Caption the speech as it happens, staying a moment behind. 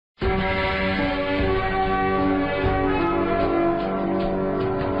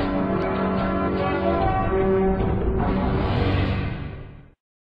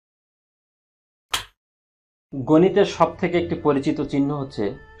গণিতের সবথেকে একটি পরিচিত চিহ্ন হচ্ছে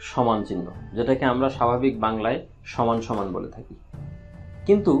সমান চিহ্ন, যেটাকে আমরা স্বাভাবিক বাংলায় সমান সমান বলে থাকি।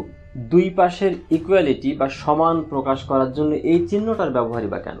 কিন্তু দুই পাশের ইকুয়ালিটি বা সমান প্রকাশ করার জন্য এই চিহ্নটার ব্যবহারই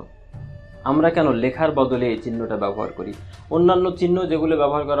বা কেন? আমরা কেন লেখার বদলে এই চিহ্নটা ব্যবহার করি? অন্যান্য চিহ্ন যেগুলো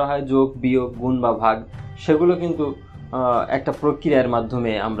ব্যবহার করা হয়, যোগ, বিয়োগ, গুণ বা ভাগ, সেগুলো কিন্তু একটা প্রক্রিয়ার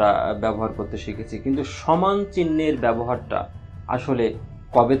মাধ্যমে আমরা ব্যবহার করতে শিখেছি। কিন্তু সমান চিহ্নের ব্যবহারটা আসলে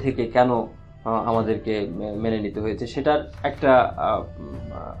কবে থেকে কেন আমাদেরকে মেনে নিতে হয়েছে, সেটার একটা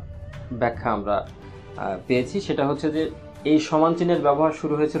ব্যাখ্যা আমরা পেয়েছি। সেটা হচ্ছে যে এই সমান চিহ্নের ব্যবহার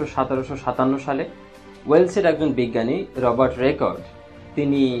শুরু হয়েছিল 1757 সালে। ওয়েলসের একজন বিজ্ঞানী রবার্ট রেকর্ড,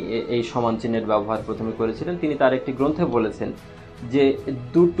 তিনি এই সমান চিহ্নের ব্যবহার প্রথমে করেছিলেন। তিনি তার একটি গ্রন্থে বলেছেন যে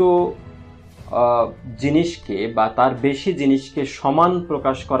দুটো জিনিসকে বা তার বেশি জিনিসকে সমান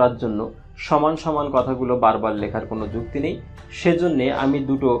প্রকাশ করার জন্য সমান সমান কথাগুলো বারবার লেখার কোনো যুক্তি নেই। সেজন্যে আমি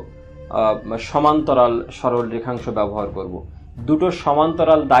দুটো সমান্তরাল সরল রেখাংশ ব্যবহার করব। দুটো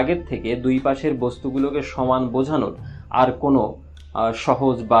সমান্তরাল দাগের থেকে দুই পাশের বস্তুগুলোকে সমান বোঝানোর আর কোনো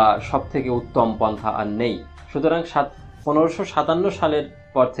সহজ বা সব থেকে উত্তম পন্থা আর নেই। সুতরাং 1557 সালের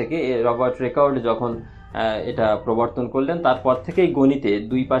পর থেকে রবার্ট রেকর্ড যখন এটা প্রবর্তন করলেন, তারপর থেকেই গণিতে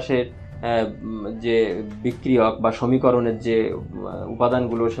দুই পাশের যে বিক্রিয়ক বা সমীকরণের যে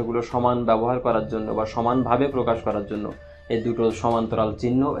উপাদানগুলো, সেগুলো সমান ব্যবহার করার জন্য বা সমানভাবে প্রকাশ করার জন্য এই দুটো সমান্তরাল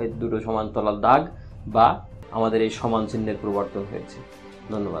চিহ্ন, এই দুটো সমান্তরাল দাগ বা আমাদের এই সমান চিহ্নের প্রবর্তন হয়েছে।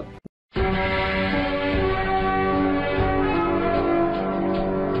 ধন্যবাদ।